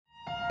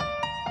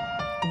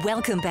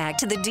Welcome back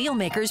to the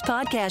Dealmakers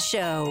Podcast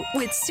Show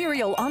with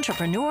serial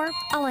entrepreneur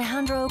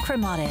Alejandro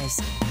Cremades,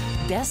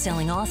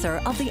 best-selling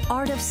author of The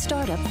Art of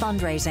Startup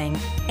Fundraising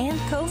and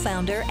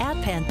co-founder at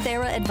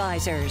Panthera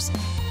Advisors.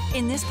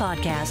 In this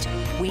podcast,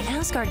 we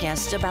ask our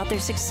guests about their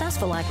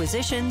successful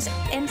acquisitions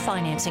and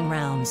financing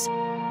rounds.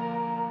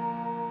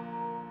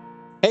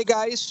 Hey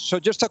guys, so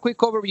just a quick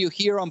overview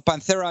here on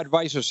Panthera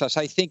Advisors, as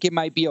I think it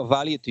might be of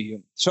value to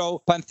you.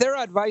 So Panthera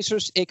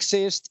Advisors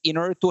exists in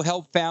order to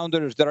help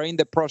founders that are in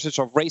the process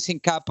of raising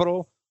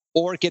capital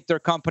or get their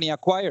company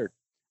acquired.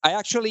 I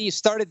actually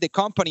started the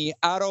company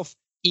out of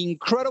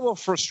incredible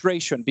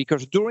frustration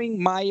because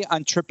during my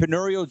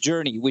entrepreneurial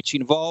journey, which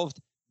involved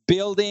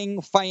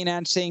building,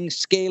 financing,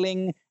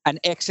 scaling, and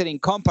exiting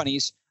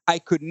companies, I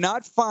could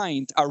not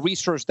find a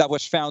resource that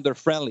was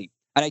founder-friendly.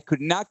 And I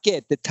could not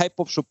get the type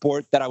of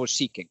support that I was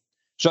seeking.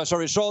 So as a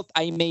result,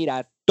 I made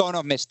a ton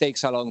of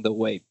mistakes along the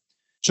way.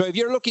 So if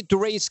you're looking to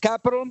raise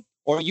capital,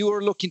 or you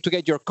are looking to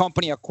get your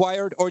company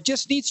acquired, or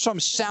just need some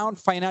sound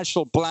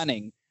financial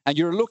planning, and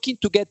you're looking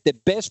to get the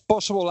best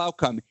possible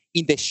outcome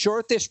in the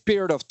shortest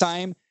period of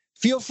time,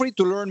 feel free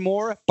to learn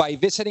more by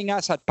visiting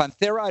us at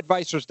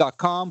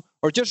pantheraadvisors.com,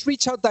 or just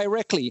reach out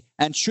directly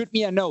and shoot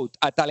me a note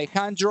at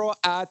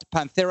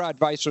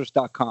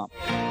alejandro@pantheraadvisors.com.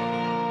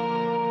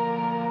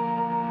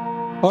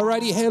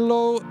 Alrighty,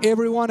 hello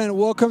everyone and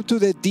welcome to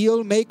the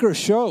Deal Maker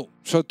Show.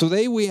 So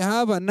today we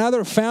have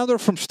another founder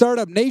from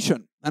Startup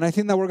Nation, and I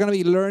think that we're going to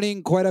be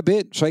learning quite a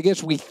bit. So I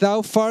guess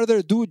without further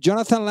ado,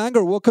 Jonathan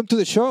Langer, welcome to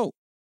the show.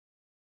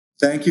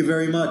 Thank you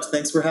very much.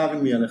 Thanks for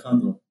having me,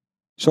 Alejandro.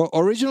 So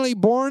originally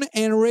born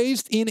and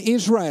raised in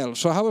Israel.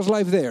 So how was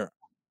life there?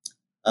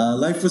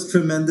 Life was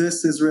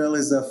tremendous. Israel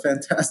is a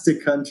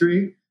fantastic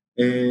country.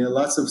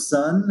 Lots of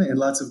sun and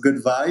lots of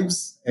good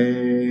vibes.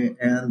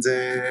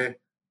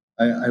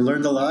 I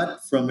learned a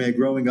lot from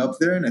growing up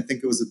there, and I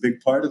think it was a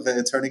big part of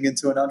turning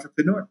into an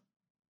entrepreneur.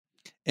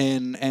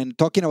 And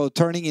talking about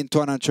turning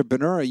into an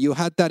entrepreneur, you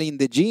had that in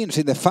the genes,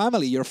 in the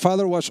family. Your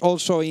father was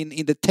also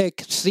in the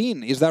tech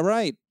scene. Is that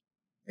right?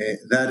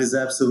 That is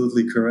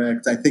absolutely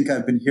correct. I think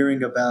I've been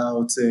hearing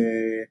about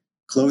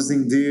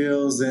closing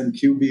deals and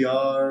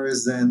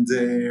QBRs and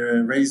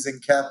raising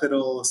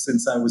capital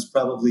since I was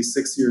probably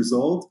 6 years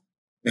old.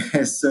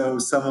 So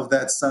some of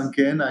that sunk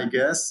in, I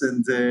guess,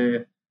 and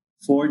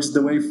forged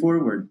the way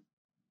forward.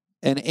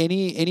 And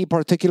any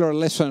particular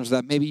lessons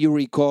that maybe you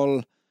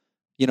recall,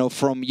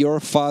 from your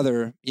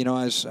father,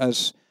 as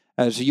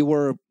you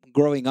were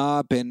growing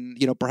up, and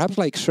perhaps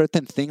like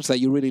certain things that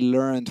you really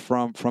learned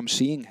from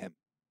seeing him?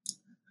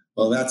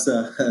 Well, that's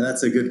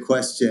a good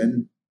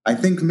question. I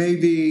think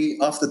maybe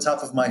off the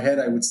top of my head,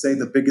 I would say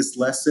the biggest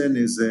lesson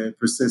is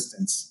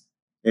persistence.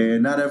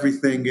 Not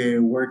everything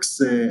works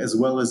as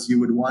well as you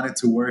would want it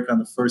to work on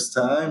the first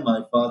time.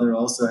 My father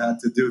also had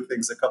to do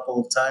things a couple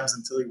of times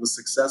until he was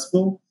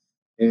successful.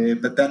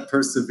 But that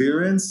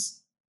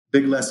perseverance,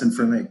 big lesson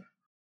for me.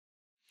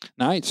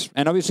 Nice.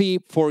 And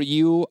obviously for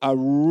you, a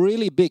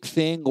really big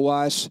thing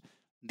was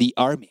the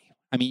Army.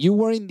 I mean, you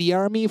were in the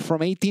Army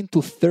from 18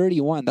 to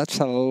 31. That's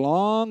a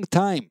long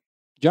time.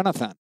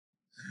 Jonathan.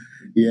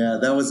 Yeah,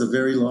 that was a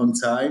very long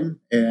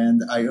time,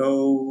 and I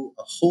owe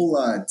a whole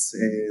lot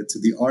to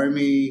the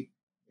Army,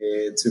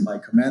 to my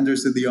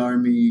commanders in the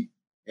Army,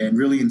 and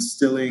really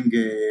instilling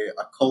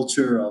a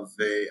culture of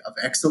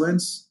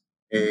excellence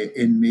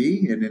in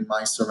me and in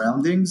my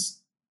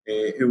surroundings.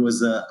 It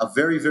was a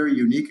very, very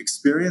unique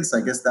experience.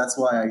 I guess that's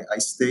why I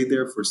stayed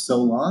there for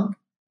so long,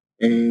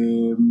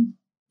 and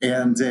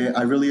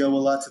I really owe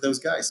a lot to those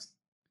guys.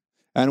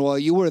 And while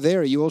you were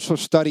there, you also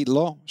studied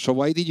law. So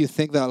why did you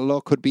think that law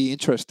could be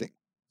interesting?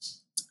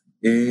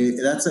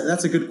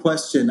 That's a good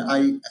question.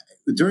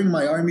 During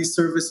my Army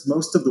service,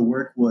 most of the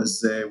work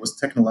was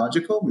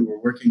technological. We were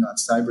working on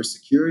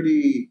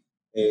cybersecurity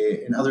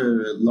and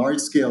other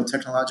large-scale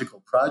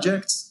technological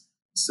projects.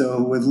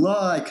 So with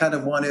law, I kind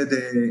of wanted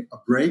a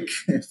break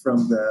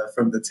from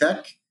the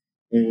tech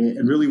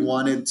and really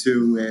wanted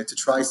to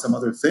try some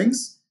other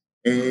things.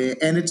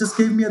 And it just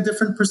gave me a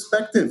different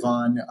perspective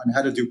on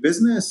how to do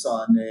business,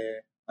 on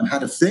how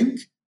to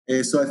think.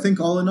 So I think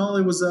all in all,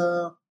 it was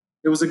a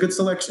good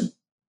selection.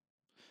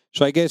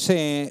 So I guess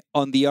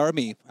on the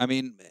Army, I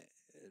mean,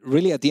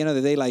 really at the end of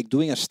the day, like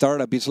doing a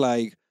startup is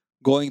like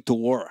going to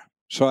war.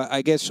 So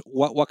I guess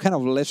what kind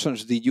of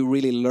lessons did you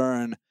really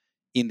learn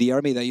in the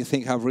Army that you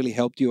think have really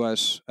helped you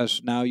as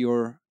now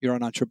you're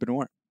an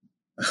entrepreneur?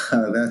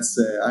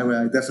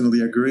 I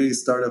definitely agree.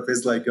 Startup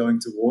is like going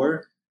to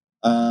war.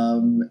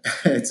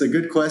 It's a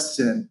good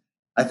question.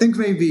 I think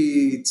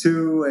maybe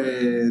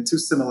two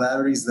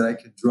similarities that I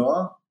could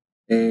draw.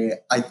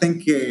 I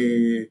think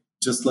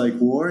just like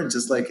war and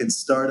just like in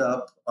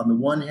startup, on the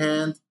one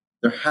hand,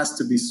 there has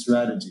to be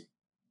strategy.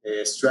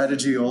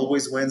 Strategy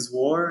always wins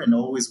war and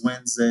always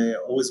wins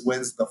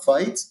the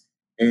fight.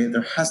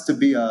 There has to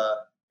be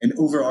an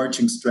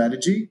overarching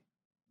strategy,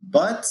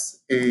 but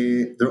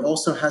there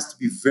also has to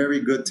be very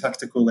good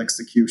tactical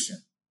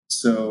execution.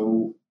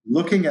 So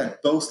looking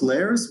at both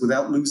layers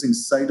without losing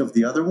sight of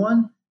the other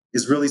one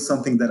is really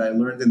something that I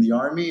learned in the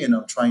Army and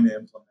I'm trying to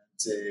implement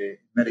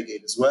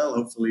Medigate as well,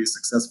 hopefully as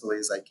successfully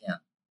as I can.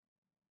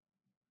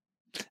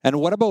 And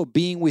what about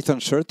being with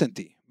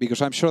uncertainty?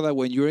 Because I'm sure that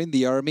when you're in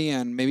the army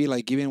and maybe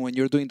like even when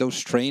you're doing those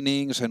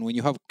trainings and when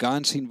you have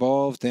guns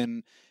involved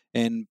and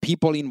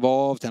people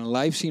involved and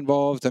lives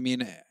involved, I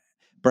mean,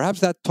 perhaps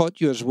that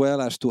taught you as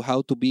well as to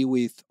how to be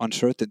with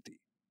uncertainty.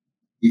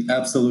 Yeah,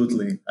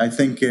 absolutely. I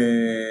think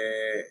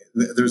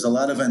there's a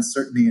lot of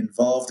uncertainty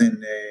involved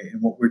in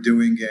what we're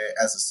doing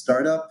as a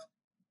startup.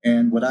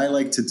 And what I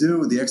like to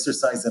do, the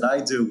exercise that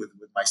I do with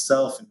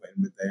myself and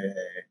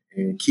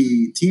with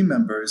key team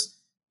members,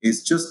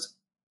 is just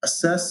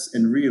assess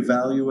and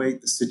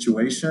reevaluate the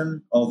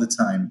situation all the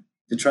time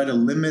to try to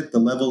limit the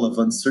level of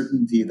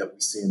uncertainty that we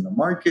see in the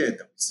market,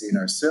 that we see in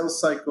our sales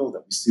cycle,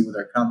 that we see with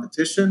our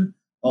competition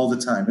all the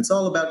time. It's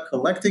all about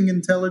collecting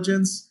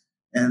intelligence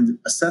and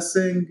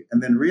assessing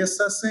and then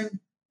reassessing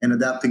and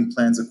adapting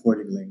plans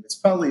accordingly. It's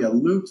probably a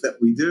loop that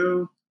we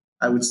do,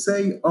 I would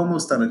say,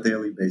 almost on a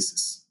daily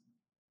basis.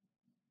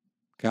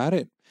 Got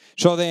it.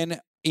 So then,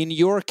 in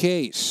your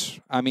case,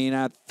 I mean,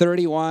 at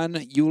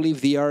 31, you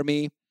leave the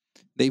army.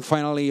 They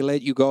finally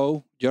let you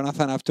go,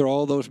 Jonathan, after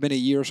all those many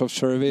years of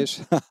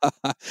service.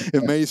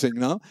 Amazing,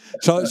 no?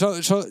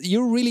 So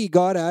you really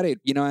got at it,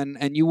 you know,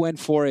 and you went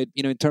for it,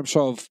 you know, in terms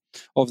of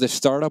the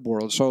startup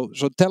world. So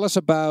tell us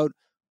about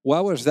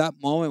what was that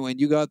moment when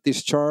you got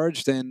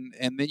discharged and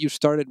then you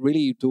started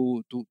really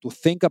to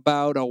think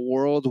about a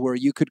world where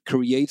you could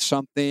create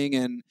something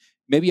and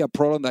maybe a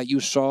problem that you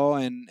saw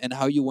and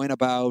how you went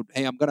about,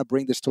 hey, I'm going to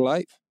bring this to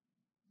life.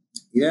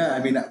 Yeah, I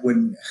mean,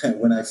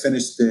 when I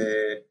finished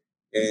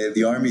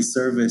the army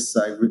service,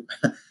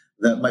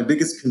 my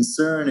biggest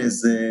concern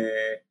is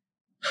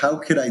how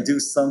could I do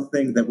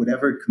something that would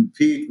ever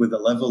compete with a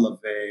level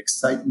of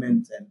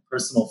excitement and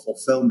personal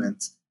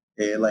fulfillment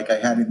like I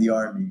had in the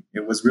army.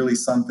 It was really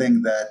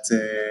something that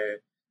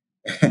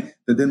that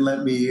didn't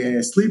let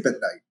me sleep at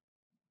night.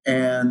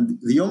 And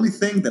the only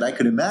thing that I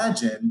could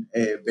imagine,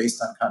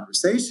 based on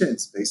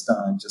conversations, based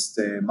on just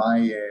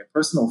my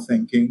personal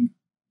thinking,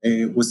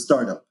 was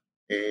startup.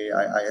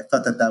 I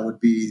thought that would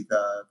be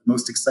the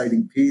most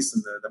exciting piece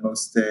and the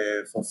most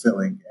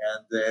fulfilling.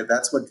 And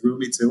that's what drew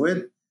me to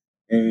it.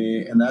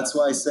 And that's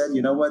why I said,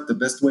 you know what, the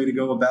best way to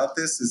go about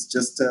this is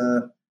just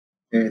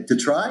to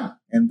try.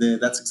 And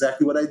that's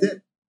exactly what I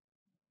did.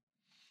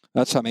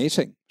 That's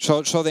amazing.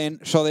 So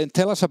then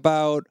tell us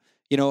about,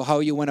 you know, how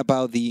you went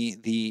about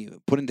the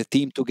putting the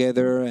team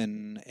together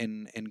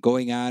and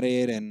going at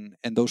it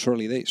and those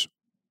early days.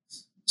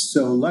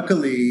 So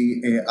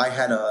luckily, I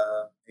had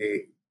a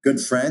good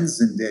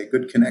friends and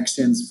good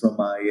connections from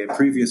my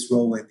previous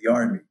role in the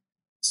army.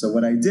 So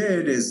what I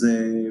did is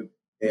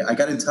I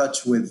got in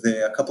touch with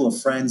a couple of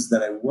friends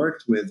that I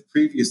worked with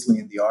previously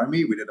in the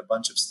army. We did a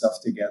bunch of stuff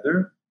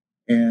together.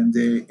 And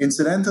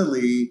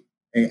incidentally,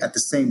 at the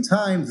same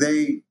time,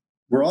 they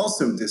were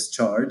also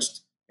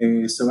discharged.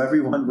 So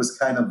everyone was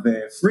kind of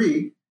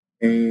free.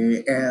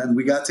 And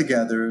we got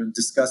together and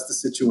discussed the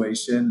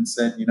situation and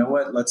said, you know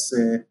what, let's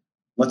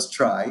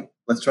try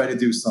to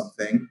do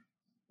something.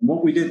 And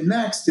what we did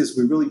next is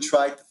we really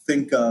tried to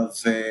think of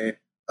a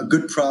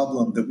good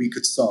problem that we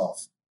could solve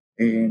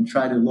and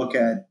try to look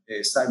at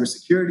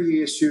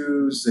cybersecurity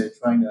issues,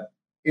 trying to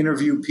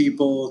interview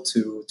people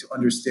to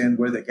understand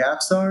where the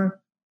gaps are.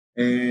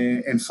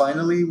 And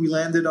finally, we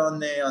landed on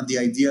the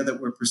idea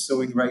that we're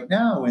pursuing right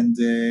now and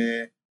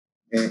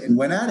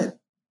went at it.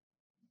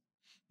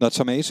 That's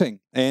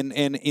amazing. And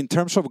in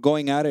terms of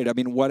going at it, I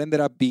mean, what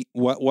ended up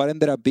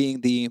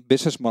being the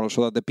business model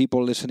so that the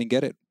people listening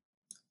get it?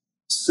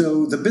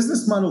 So the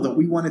business model that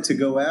we wanted to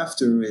go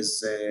after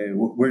is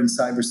we're in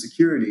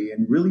cybersecurity,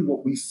 and really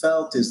what we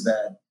felt is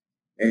that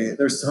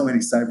there's so many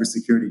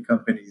cybersecurity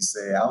companies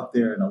out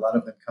there, and a lot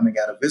of them coming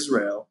out of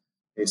Israel.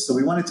 So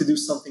we wanted to do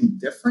something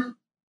different,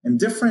 and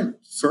different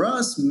for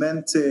us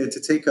meant to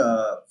take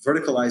a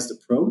verticalized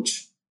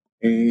approach.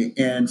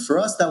 And for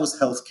us, that was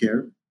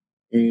healthcare.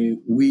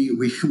 We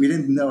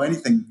didn't know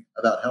anything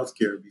about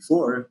healthcare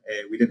before.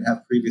 We didn't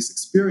have previous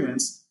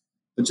experience.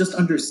 But just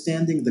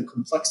understanding the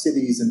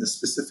complexities and the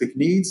specific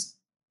needs,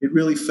 it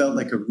really felt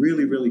like a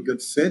really, really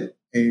good fit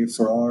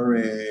for our,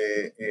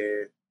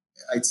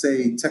 I'd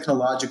say,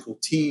 technological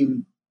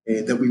team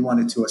that we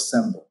wanted to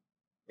assemble.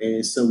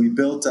 So we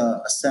built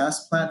a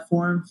SaaS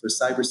platform for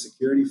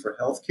cybersecurity for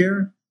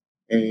healthcare,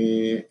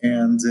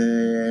 and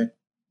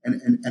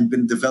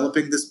been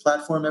developing this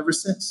platform ever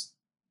since.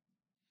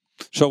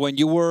 So when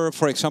you were,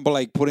 for example,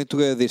 like putting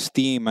together this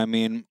team, I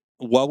mean,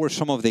 what were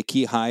some of the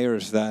key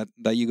hires that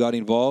you got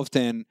involved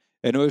in?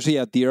 And obviously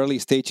at the early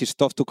stage, it's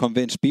tough to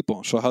convince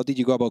people. So how did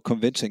you go about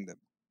convincing them?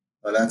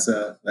 Well, that's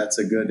a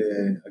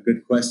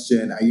good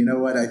question. You know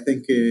what? I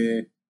think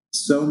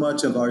so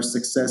much of our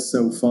success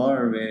so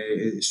far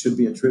should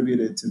be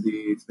attributed to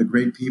the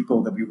great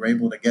people that we were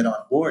able to get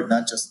on board.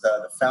 Not just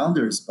the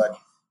founders, but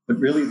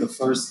really the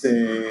first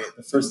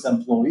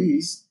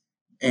employees.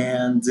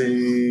 And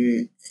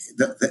here,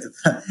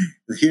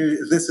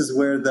 this is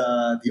where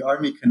the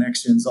Army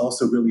connections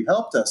also really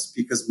helped us,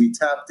 because we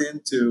tapped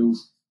into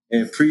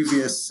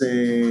previous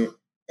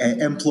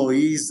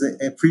employees,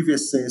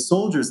 previous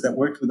soldiers that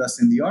worked with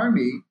us in the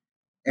army,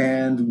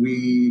 and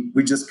we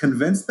just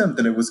convinced them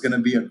that it was going to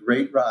be a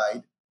great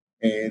ride,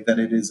 that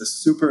it is a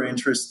super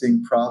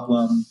interesting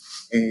problem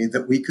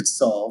that we could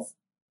solve,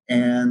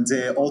 and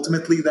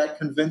ultimately that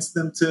convinced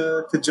them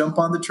to jump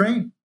on the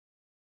train.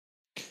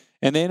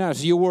 And then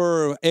as you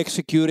were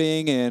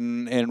executing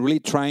and really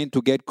trying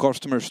to get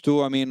customers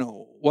too, I mean,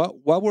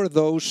 what were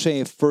those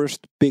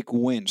first big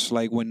wins?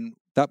 Like when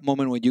that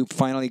moment when you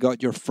finally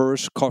got your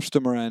first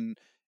customer and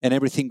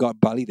everything got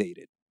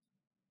validated?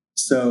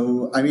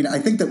 So, I mean, I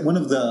think that one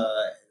of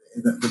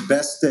the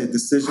best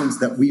decisions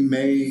that we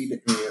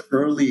made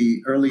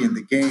early in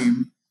the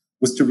game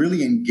was to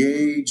really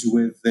engage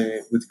with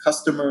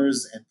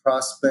customers and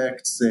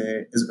prospects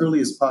as early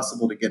as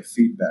possible to get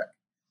feedback.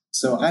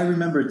 So I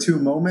remember two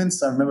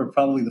moments. I remember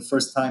probably the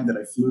first time that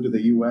I flew to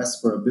the U.S.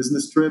 for a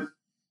business trip,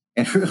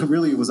 and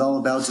really it was all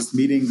about just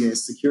meeting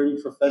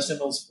security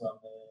professionals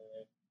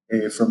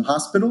from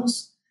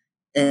hospitals.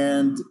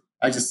 And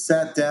I just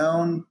sat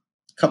down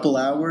a couple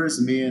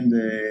hours, me and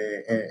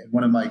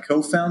one of my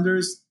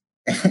co-founders,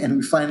 and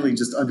we finally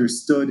just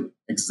understood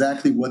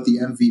exactly what the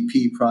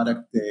MVP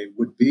product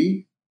would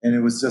be. And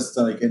it was just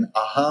like an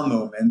aha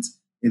moment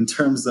in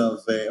terms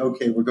of,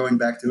 okay, we're going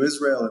back to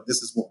Israel, and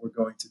this is what we're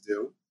going to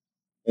do.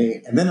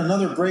 And then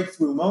another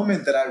breakthrough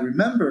moment that I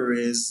remember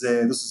is,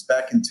 this was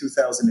back in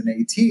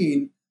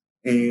 2018,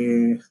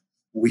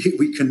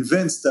 we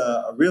convinced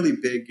a really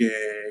big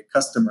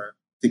customer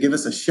to give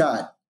us a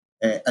shot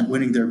at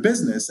winning their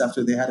business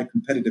after they had a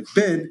competitive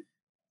bid.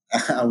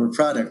 Our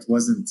product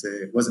wasn't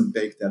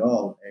baked at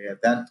all.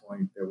 At that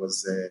point, there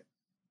was,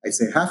 I'd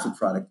say, half a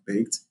product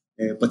baked.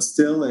 But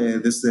still,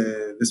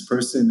 this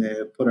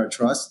person put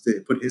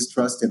his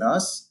trust in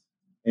us,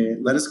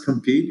 let us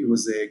compete. It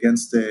was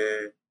against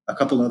a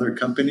couple other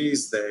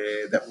companies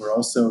that were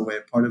also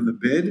part of the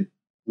bid.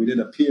 We did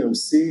a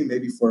POC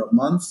maybe for a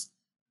month.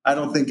 I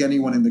don't think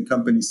anyone in the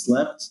company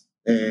slept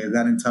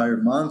that entire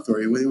month, or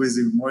it was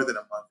even more than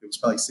a month. It was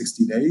probably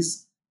 60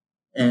 days.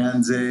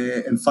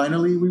 And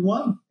finally we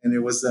won. And it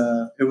was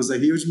a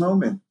huge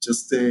moment.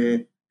 Just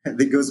it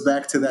goes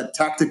back to that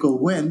tactical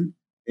win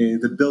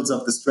that builds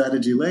up the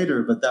strategy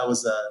later. But that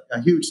was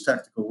a huge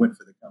tactical win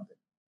for the company.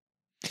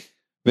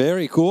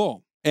 Very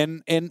cool.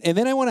 And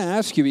then I want to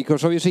ask you,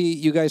 because obviously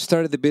you guys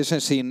started the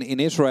business in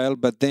Israel,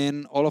 but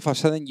then all of a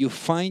sudden you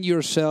find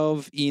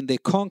yourself in the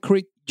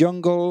concrete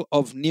jungle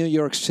of New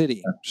York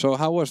City. So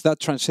how was that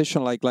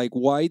transition like? Like,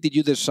 why did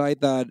you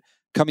decide that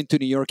coming to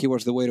New York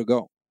was the way to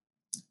go?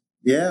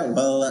 Yeah,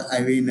 well, I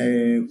mean,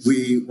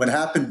 what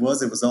happened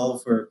was it was all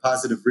for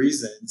positive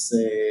reasons.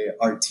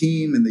 Our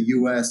team in the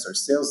U.S., our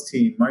sales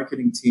team,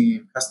 marketing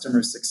team,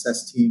 customer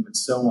success team, and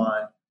so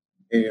on,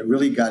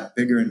 really got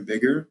bigger and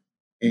bigger.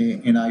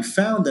 And I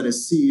found that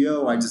as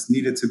CEO, I just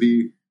needed to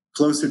be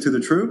closer to the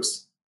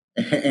troops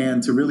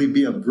and to really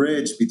be a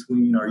bridge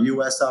between our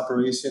U.S.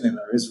 operation and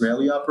our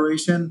Israeli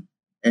operation.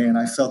 And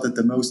I felt that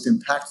the most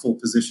impactful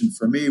position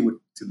for me would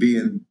to be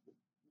in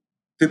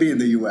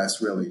the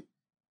U.S. really.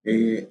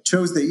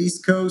 Chose the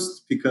East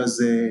Coast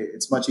because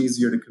it's much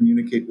easier to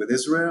communicate with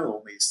Israel,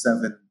 only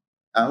 7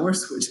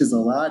 hours, which is a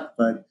lot,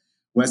 but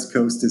West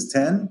Coast is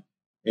 10.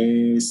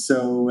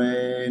 So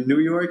New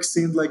York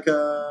seemed like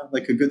a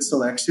good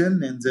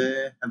selection, and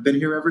I've been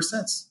here ever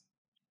since.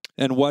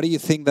 And what do you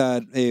think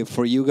that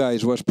for you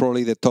guys was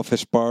probably the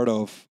toughest part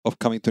of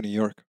coming to New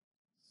York?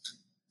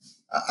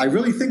 I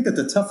really think that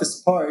the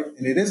toughest part,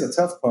 and it is a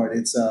tough part,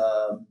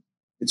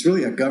 it's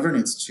really a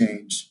governance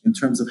change in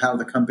terms of how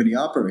the company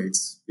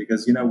operates.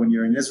 Because when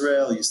you're in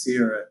Israel, you see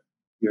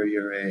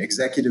your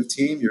executive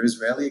team, your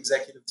Israeli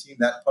executive team,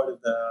 that part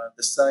of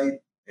the site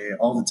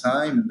all the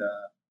time, and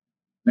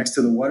next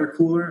to the water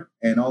cooler,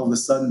 and all of a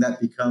sudden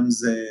that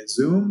becomes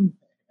Zoom,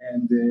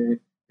 and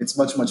it's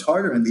much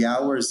harder, and the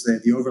hours,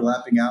 the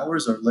overlapping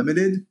hours are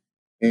limited.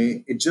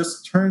 It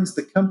just turns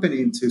the company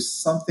into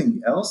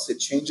something else. It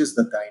changes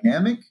the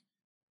dynamic,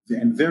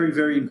 and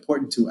very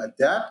important to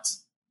adapt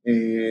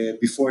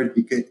before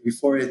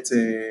it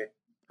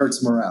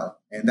hurts morale.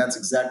 And that's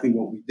exactly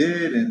what we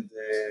did. And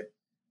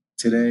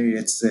today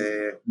it's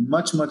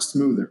much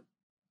smoother.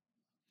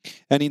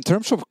 And in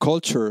terms of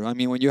culture, I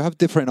mean, when you have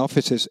different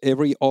offices,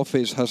 every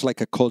office has like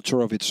a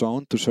culture of its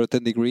own to a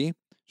certain degree.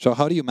 So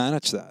how do you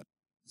manage that?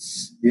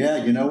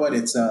 Yeah, you know what?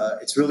 It's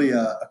really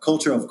a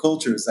culture of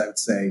cultures, I would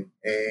say.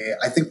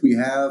 I think we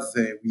have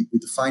we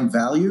define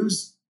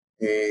values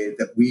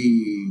that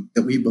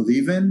we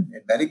believe in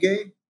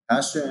Medigate: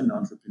 passion,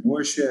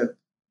 entrepreneurship,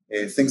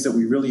 things that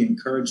we really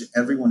encourage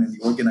everyone in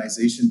the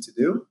organization to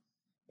do.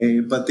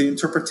 But the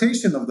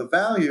interpretation of the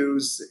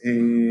values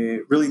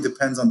really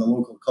depends on the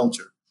local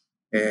culture.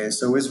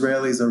 So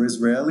Israelis are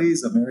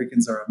Israelis,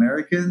 Americans are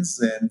Americans,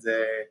 and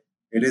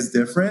it is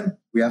different.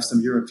 We have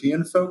some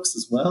European folks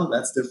as well.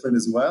 That's different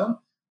as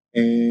well.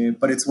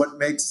 But it's what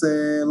makes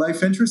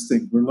life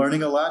interesting. We're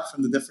learning a lot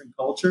from the different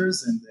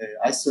cultures, and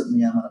I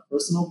certainly am on a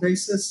personal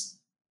basis.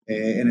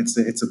 And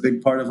it's a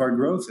big part of our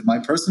growth and my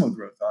personal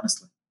growth,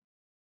 honestly.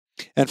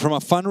 And from a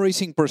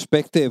fundraising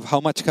perspective, how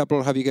much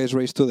capital have you guys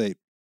raised to date?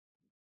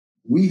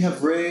 We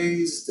have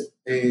raised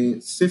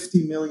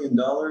 $50 million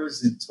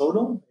in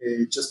total,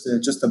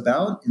 just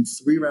about in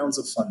 3 rounds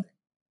of funding.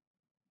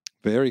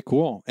 Very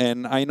cool.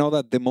 And I know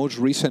that the most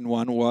recent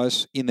one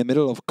was in the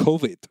middle of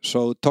COVID.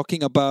 So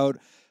talking about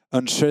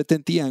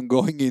uncertainty and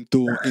going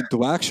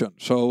into action.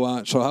 So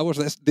how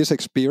was this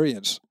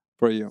experience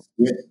for you?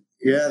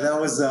 Yeah, that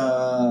was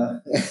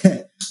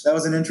that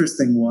was an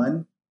interesting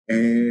one.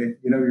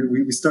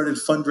 We started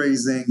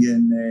fundraising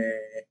in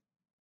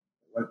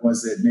what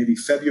was it? Maybe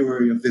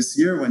February of this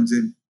year. When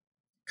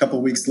a couple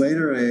of weeks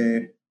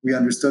later, we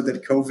understood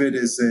that COVID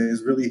is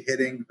really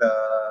hitting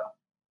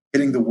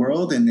the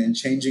world and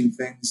changing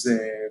things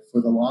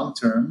for the long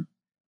term.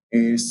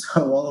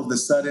 So all of a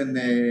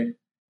sudden,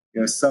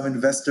 some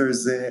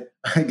investors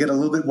get a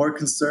little bit more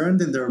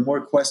concerned, and there are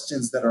more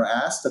questions that are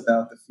asked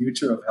about the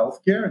future of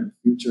healthcare and the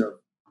future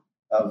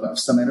of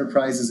some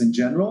enterprises in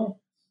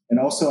general. And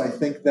also, I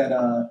think that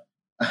a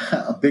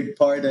big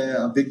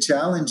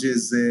challenge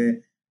is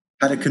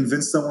how to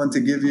convince someone to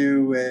give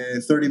you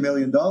 $30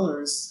 million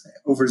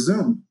over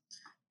Zoom.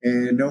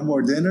 No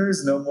more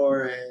dinners, no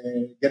more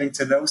getting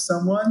to know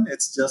someone.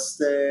 It's just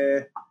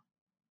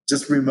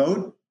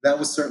remote. That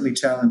was certainly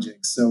challenging.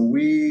 So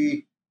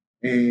we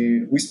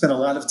spent a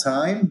lot of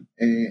time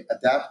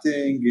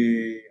adapting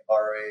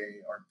our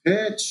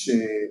pitch,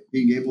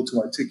 being able to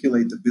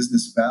articulate the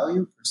business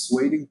value,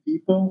 persuading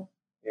people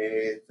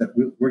that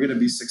we're going to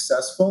be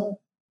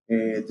successful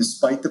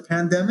despite the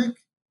pandemic.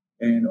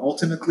 And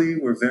ultimately,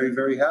 we're very,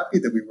 very happy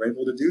that we were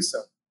able to do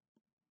so.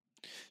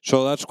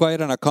 So that's quite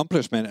an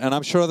accomplishment. And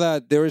I'm sure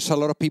that there is a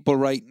lot of people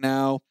right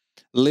now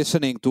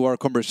listening to our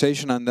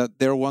conversation and that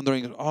they're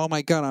wondering, oh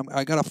my God,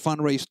 I got to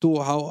fundraise too.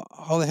 How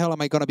the hell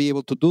am I going to be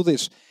able to do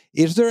this?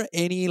 Is there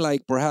any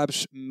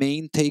perhaps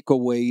main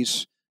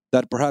takeaways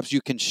that perhaps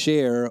you can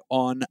share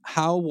on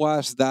how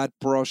was that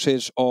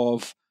process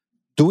of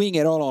doing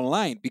it all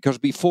online? Because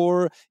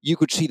before you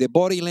could see the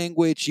body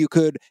language, you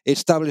could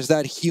establish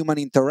that human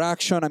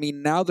interaction. I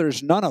mean, now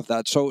there's none of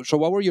that. So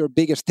what were your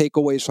biggest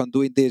takeaways on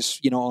doing this,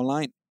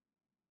 online?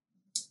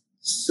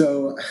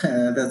 So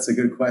that's a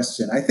good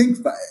question. I think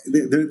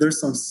there's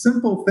some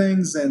simple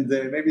things and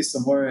maybe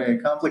some more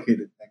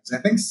complicated things. I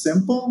think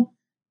simple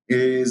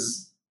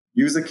is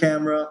use a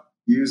camera,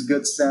 use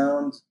good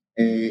sound,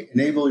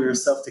 enable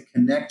yourself to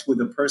connect with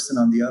the person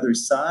on the other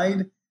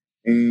side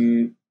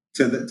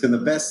to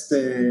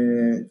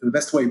the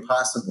best way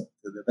possible,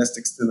 to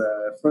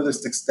the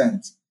furthest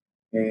extent.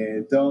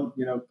 Don't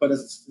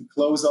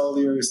close all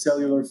your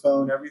cellular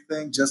phone,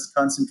 everything. Just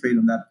concentrate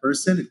on that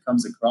person. It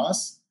comes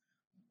across.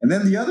 And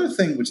then the other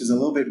thing, which is a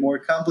little bit more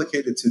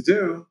complicated to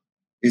do,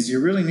 is you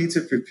really need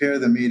to prepare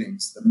the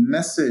meetings. The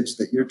message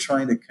that you're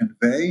trying to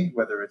convey,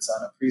 whether it's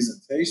on a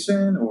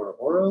presentation or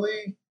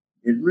orally,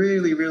 it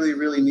really, really,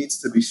 really needs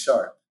to be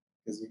sharp.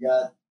 Because you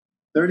got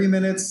 30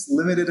 minutes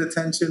limited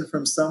attention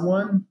from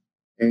someone,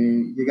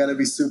 and you got to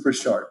be super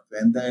sharp.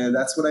 And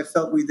that's what I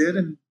felt we did,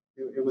 and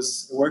it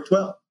worked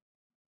well.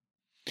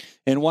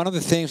 And one of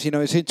the things,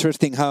 it's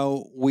interesting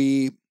how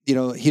we,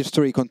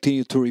 history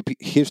continues to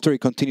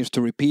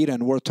repeat,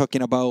 and we're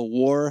talking about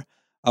war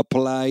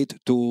applied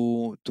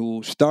to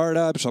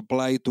startups,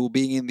 applied to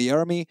being in the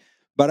army.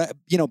 But,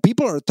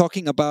 people are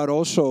talking about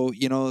also,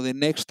 the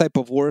next type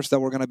of wars that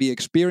we're going to be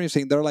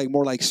experiencing. They're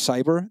more like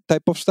cyber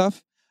type of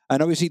stuff.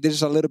 And obviously, this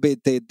is a little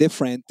bit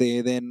different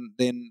than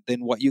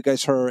what you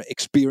guys are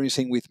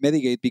experiencing with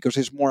Medigate, because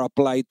it's more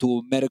applied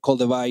to medical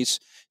device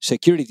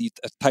security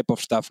type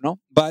of stuff, no?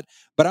 But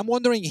I'm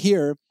wondering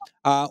here,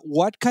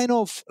 what kind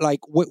of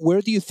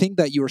where do you think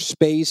that your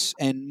space,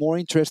 and more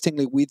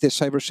interestingly with the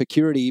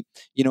cybersecurity,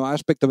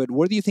 aspect of it,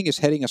 where do you think it's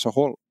heading as a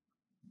whole?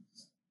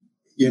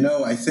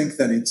 I think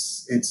that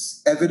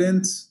it's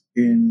evident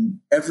in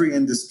every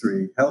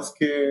industry,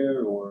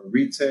 healthcare or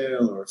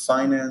retail or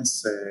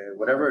finance,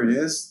 whatever it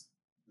is,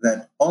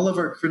 that all of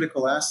our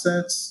critical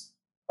assets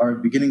are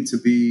beginning to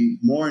be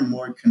more and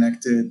more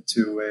connected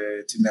to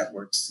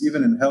networks.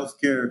 Even in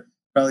healthcare,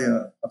 probably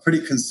a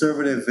pretty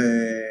conservative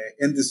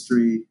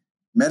industry,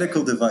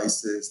 medical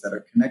devices that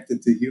are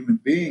connected to human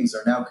beings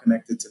are now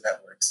connected to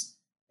networks.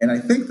 And I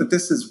think that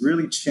this is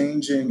really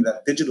changing,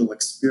 that digital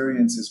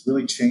experience is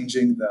really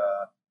changing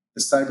the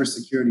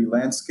cybersecurity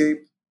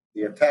landscape.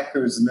 The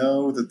attackers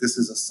know that this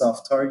is a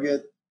soft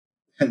target,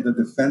 and the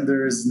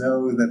defenders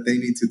know that they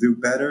need to do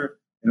better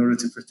in order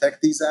to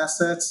protect these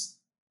assets.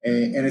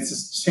 And it's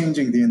just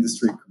changing the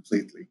industry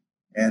completely.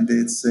 And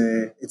it's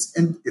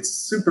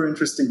super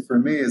interesting for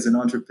me as an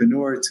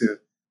entrepreneur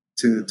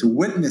to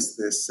witness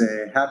this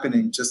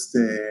happening just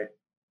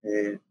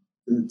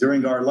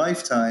during our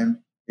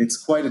lifetime. It's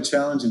quite a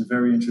challenge and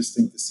very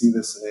interesting to see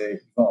this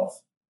evolve.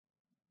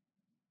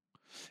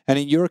 And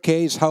in your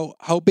case,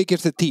 how big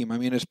is the team? I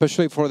mean,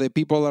 especially for the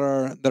people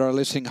that are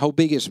listening, how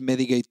big is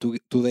Medigate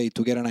today,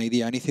 to get an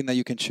idea? Anything that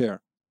you can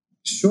share?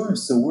 Sure.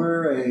 So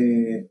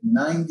we're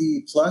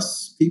 90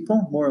 plus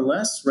people, more or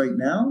less, right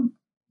now.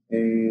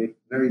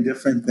 Very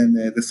different than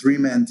the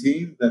 3-man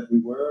team that we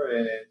were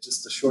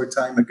just a short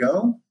time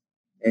ago,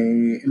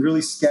 and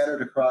really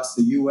scattered across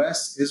the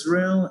U.S.,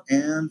 Israel,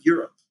 and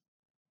Europe.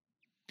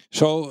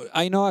 So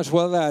I know as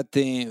well that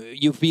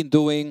you've been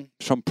doing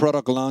some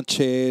product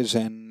launches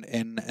and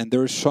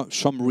there's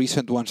some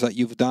recent ones that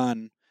you've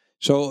done.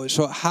 So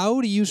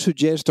how do you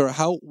suggest or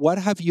what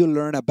have you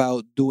learned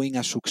about doing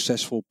a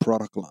successful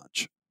product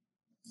launch?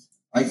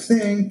 I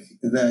think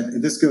that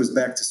this goes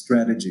back to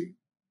strategy.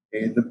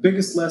 The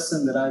biggest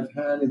lesson that I've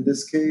had in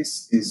this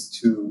case is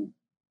to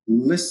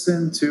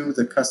listen to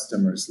the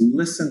customers,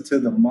 listen to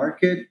the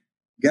market,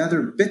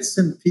 gather bits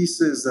and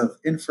pieces of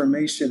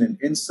information and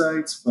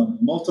insights from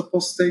multiple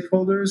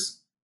stakeholders,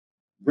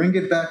 bring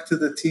it back to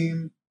the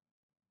team,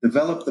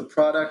 develop the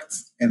product,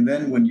 and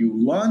then when you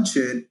launch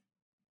it,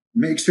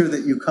 make sure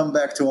that you come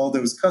back to all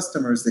those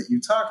customers that you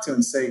talk to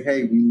and say,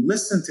 hey, we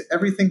listened to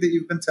everything that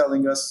you've been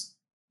telling us,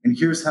 and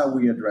here's how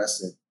we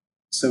address it.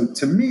 So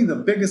to me, the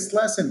biggest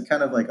lesson,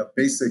 kind of like a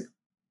basic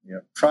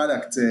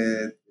product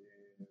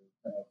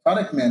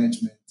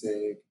management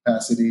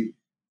capacity,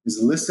 is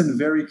listen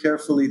very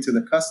carefully to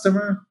the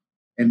customer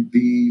and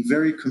be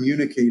very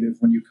communicative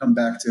when you come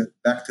back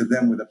to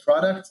them with a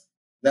product.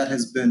 That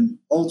has been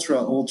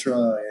ultra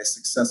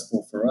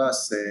successful for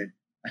us.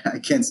 I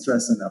can't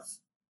stress enough.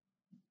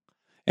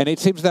 And it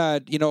seems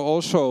that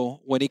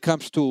also when it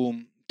comes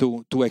to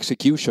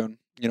execution,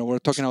 we're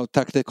talking about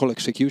tactical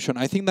execution.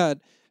 I think that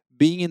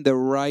being in the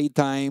right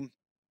time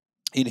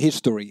in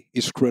history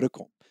is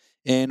critical.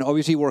 And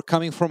obviously, we're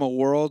coming from a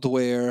world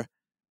where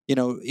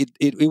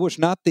it was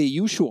not the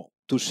usual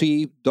to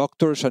see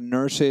doctors and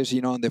nurses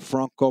on the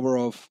front cover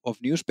of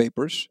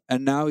newspapers,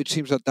 and now it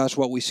seems that that's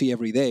what we see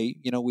every day.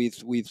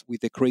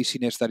 With the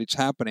craziness that it's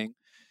happening.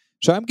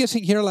 So I'm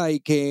guessing here,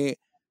 like,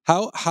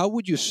 how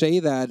would you say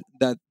that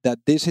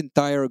this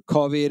entire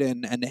COVID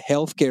and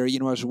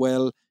healthcare, as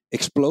well,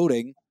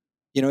 exploding,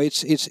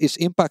 it's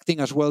impacting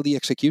as well the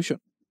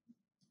execution.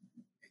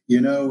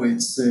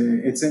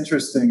 It's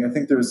interesting. I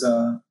think there's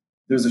a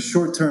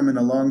short term and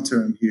a long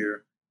term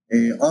here.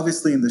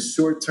 Obviously, in the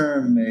short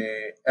term,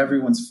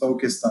 everyone's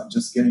focused on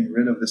just getting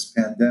rid of this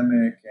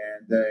pandemic,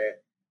 and the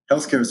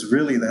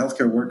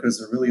healthcare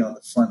workers are really on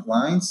the front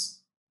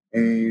lines.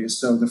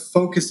 So the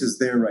focus is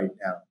there right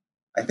now.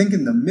 I think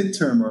in the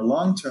midterm or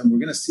long term, we're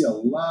going to see a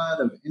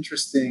lot of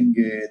interesting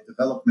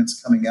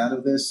developments coming out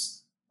of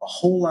this. A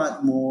whole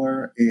lot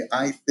more,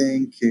 I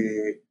think,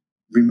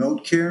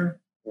 remote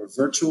care or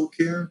virtual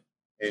care,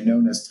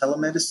 known as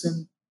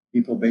telemedicine.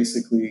 People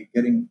basically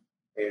getting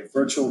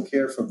virtual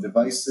care from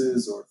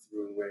devices or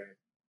through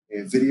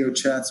video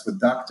chats with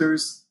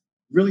doctors.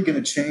 Really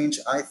going to change,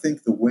 I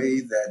think, the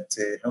way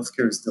that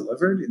healthcare is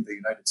delivered in the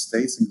United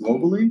States and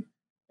globally.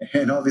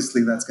 And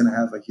obviously, that's going to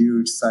have a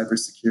huge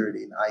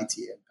cybersecurity and IT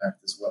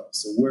impact as well.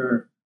 So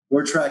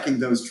we're tracking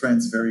those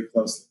trends very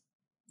closely.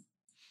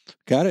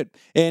 Got it.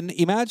 And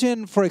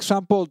imagine, for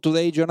example,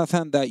 today,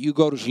 Jonathan, that you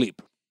go to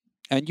sleep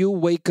and you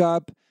wake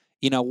up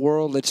in a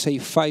world, let's say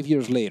 5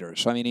 years later.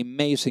 So,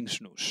 amazing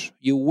snooze.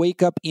 You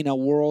wake up in a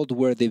world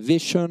where the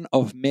vision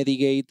of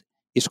Medigate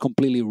is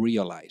completely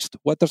realized.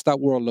 What does that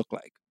world look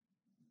like?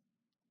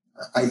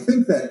 I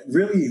think that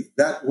really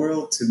that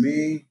world to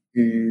me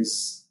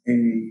is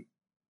a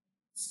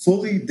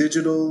fully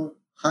digital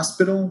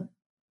hospital,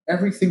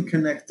 everything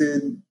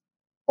connected,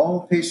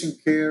 all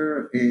patient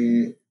care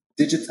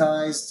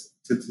digitized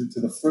to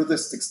the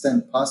furthest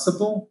extent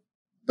possible,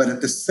 but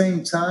at the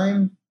same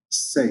time,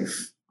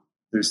 safe.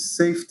 There's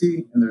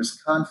safety and there's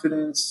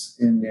confidence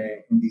in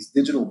these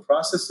digital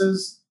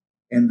processes,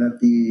 and that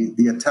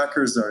the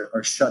attackers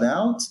are shut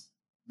out.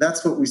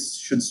 That's what we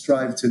should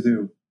strive to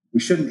do. We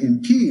shouldn't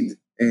impede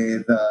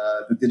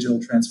the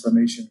digital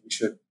transformation. We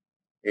should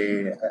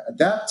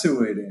adapt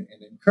to it and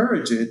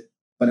encourage it,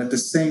 but at the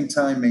same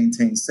time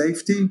maintain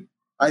safety.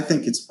 I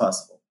think it's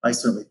possible. I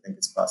certainly think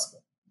it's possible.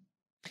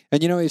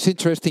 And it's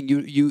interesting.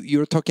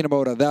 You're talking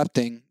about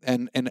adapting,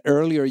 and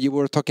earlier you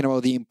were talking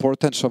about the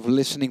importance of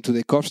listening to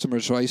the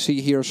customers. So I see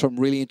here some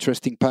really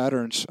interesting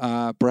patterns,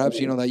 perhaps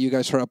that you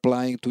guys are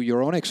applying to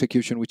your own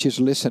execution, which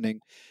is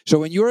listening. So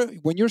when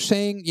you're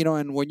saying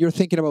and when you're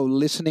thinking about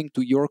listening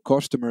to your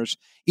customers,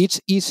 it's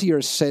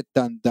easier said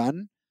than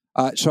done.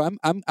 So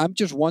I'm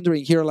just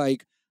wondering here,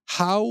 like,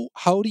 how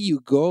do you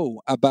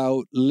go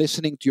about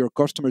listening to your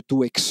customer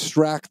to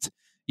extract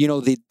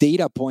the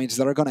data points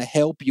that are going to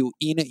help you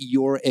in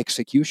your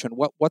execution?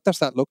 What does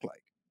that look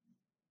like?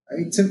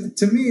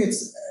 To me,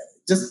 it's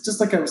just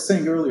like I was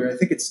saying earlier. I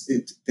think it's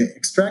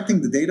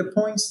extracting the data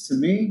points. To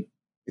me,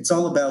 it's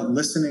all about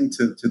listening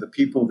to the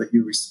people that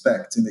you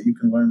respect and that you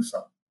can learn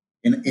from.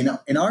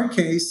 In our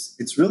case,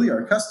 it's really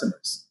our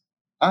customers.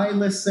 I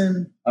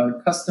listen.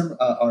 Our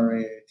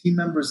team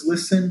members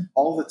listen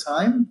all the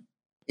time,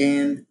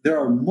 and there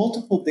are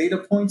multiple data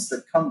points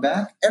that come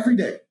back every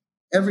day,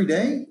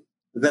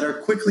 that are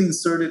quickly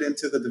inserted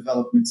into the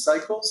development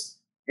cycles.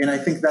 And I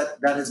think that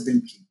has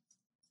been key.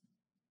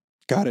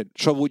 Got it.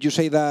 So would you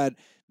say that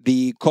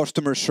the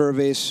customer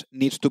service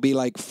needs to be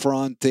like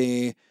front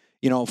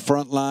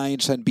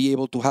lines and be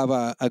able to have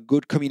a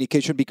good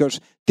communication? Because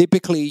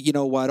typically,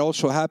 what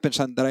also happens,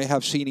 and that I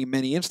have seen in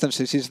many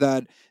instances, is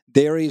that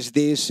there is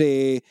this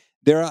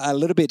they're a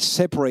little bit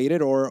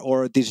separated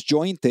or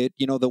disjointed,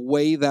 the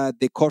way that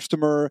the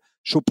customer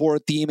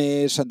support team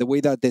is and the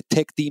way that the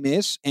tech team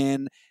is,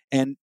 and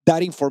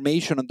that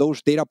information and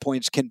those data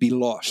points can be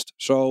lost.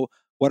 So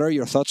what are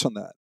your thoughts on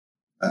that?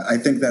 I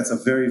think that's a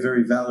very,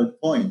 very valid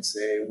point.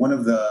 One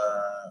of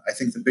I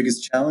think the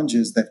biggest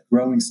challenges that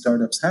growing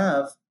startups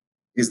have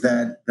is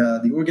that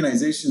the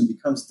organization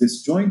becomes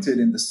disjointed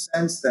in the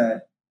sense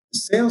that the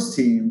sales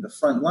team, the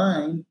front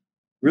line,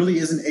 really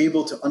isn't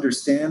able to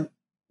understand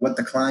what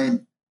the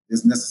client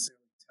is necessarily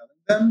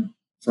telling them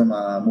from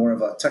more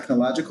of a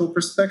technological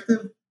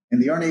perspective,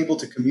 and they aren't able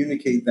to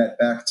communicate that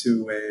back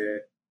to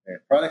a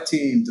product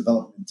team,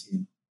 development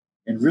team.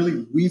 And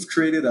really, we've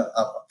created a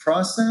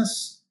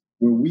process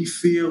where we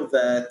feel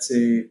that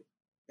to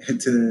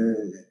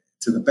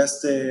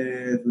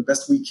the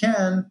best we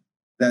can,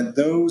 that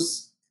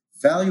those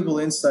valuable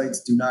insights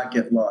do not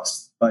get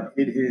lost. But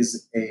it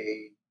is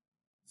a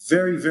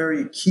very,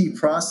 very key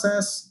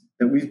process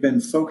that we've been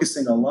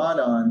focusing a lot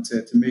on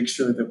to make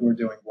sure that we're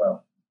doing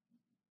well.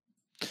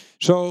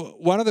 So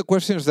one of the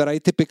questions that I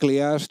typically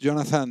ask,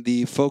 Jonathan,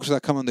 the folks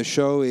that come on the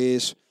show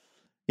is,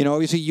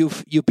 obviously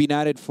you've been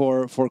at it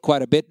for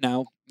quite a bit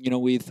now,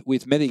 with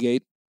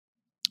Medigate.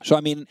 So,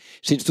 I mean,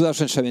 since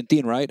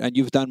 2017, right? And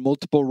you've done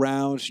multiple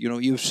rounds.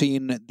 You've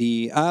seen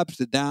the ups,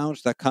 the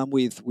downs that come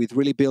with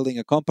really building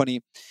a company.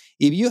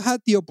 If you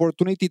had the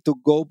opportunity to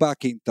go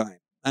back in time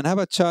and have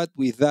a chat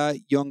with that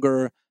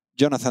younger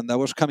Jonathan that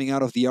was coming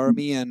out of the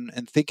army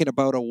and thinking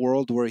about a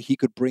world where he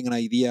could bring an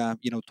idea,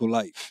 to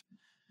life,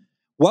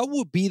 what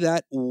would be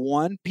that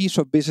one piece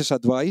of business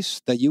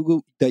advice that you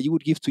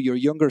would give to your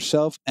younger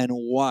self, and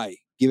why,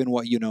 given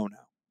what you know now?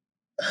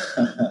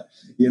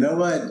 You know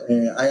what?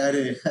 I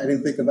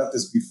didn't think about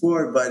this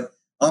before, but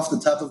off the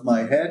top of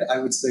my head, I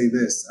would say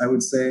this. I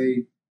would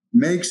say,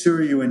 make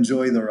sure you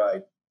enjoy the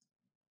ride.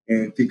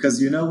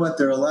 Because you know what?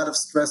 There are a lot of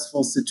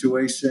stressful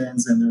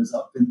situations, and there's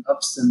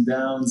ups and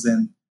downs,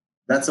 and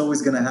that's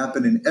always going to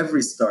happen in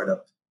every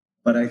startup.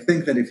 But I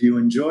think that if you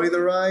enjoy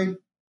the ride,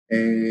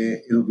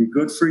 it'll be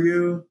good for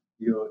you.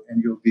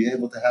 You'll be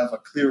able to have a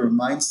clearer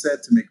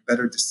mindset to make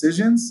better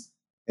decisions,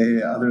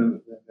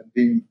 other than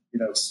being,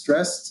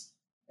 stressed.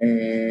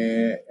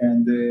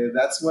 And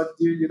that's what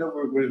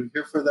we're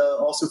here for,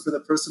 also for the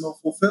personal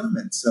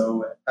fulfillment.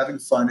 So having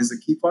fun is a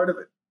key part of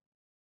it.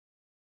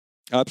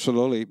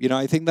 Absolutely.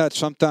 I think that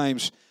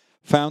sometimes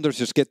founders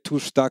just get too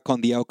stuck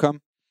on the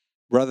outcome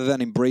rather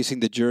than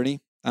embracing the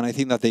journey. And I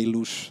think that they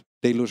lose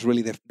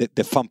really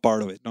the fun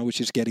part of it,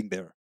 which is getting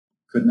there.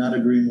 Could not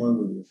agree more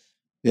with you.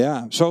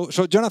 Yeah. So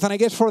Jonathan, I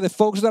guess for the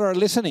folks that are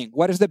listening,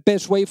 what is the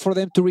best way for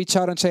them to reach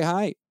out and say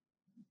hi?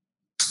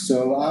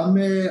 So I'm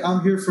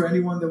here for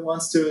anyone that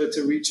wants to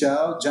reach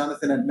out.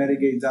 Jonathan at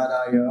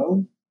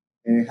Medigate.io.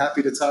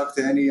 Happy to talk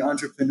to any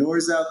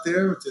entrepreneurs out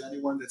there, or to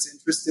anyone that's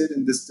interested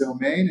in this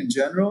domain in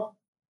general.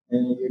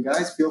 And you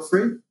guys, feel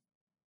free.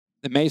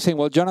 Amazing.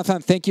 Well,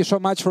 Jonathan, thank you so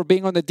much for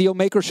being on the Deal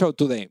Maker Show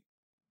today.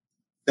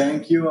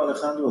 Thank you,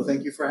 Alejandro.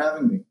 Thank you for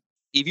having me.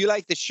 If you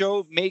like the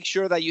show, make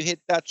sure that you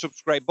hit that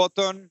subscribe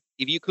button.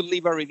 If you could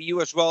leave a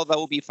review as well, that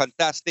would be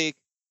fantastic.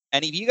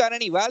 And if you got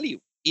any value,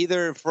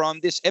 either from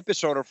this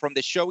episode or from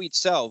the show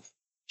itself,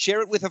 share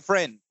it with a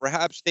friend.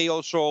 Perhaps they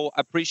also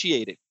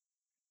appreciate it.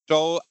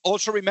 So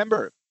also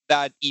remember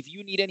that if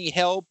you need any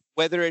help,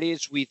 whether it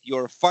is with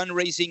your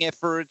fundraising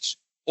efforts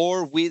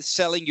or with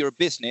selling your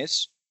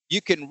business,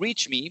 you can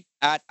reach me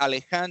at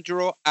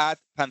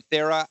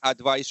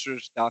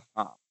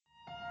alejandro@pantheraadvisors.com.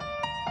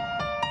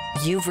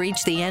 You've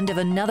reached the end of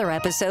another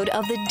episode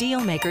of the Deal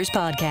Makers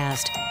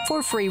Podcast.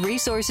 For free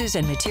resources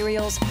and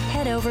materials,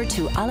 head over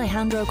to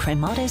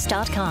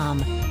alejandrocremades.com.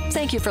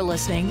 Thank you for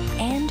listening,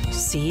 and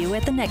see you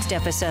at the next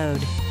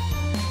episode.